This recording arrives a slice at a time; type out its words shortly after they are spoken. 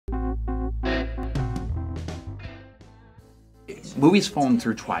movies fallen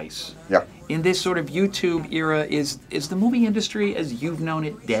through twice. Yeah. In this sort of YouTube era, is the movie industry as you've known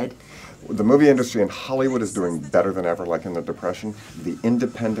it dead? The movie industry in Hollywood is doing better than ever, like in the Depression. The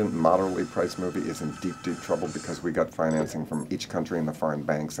independent, moderately priced movie is in deep, deep trouble because we got financing from each country and the foreign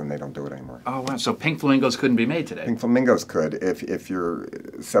banks, and they don't do it anymore. Oh, wow. So Pink Flamingos couldn't be made today? Pink Flamingos could, if you're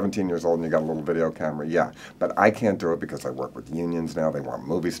 17 years old and you got a little video camera, yeah. But I can't do it because I work with unions now. They want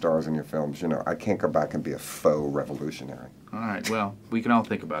movie stars in your films. You know, I can't go back and be a faux revolutionary. All right. Well, we can all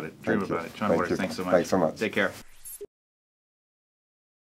think about it, dream about it. John Waters, thanks so much. Thanks so much. Take care.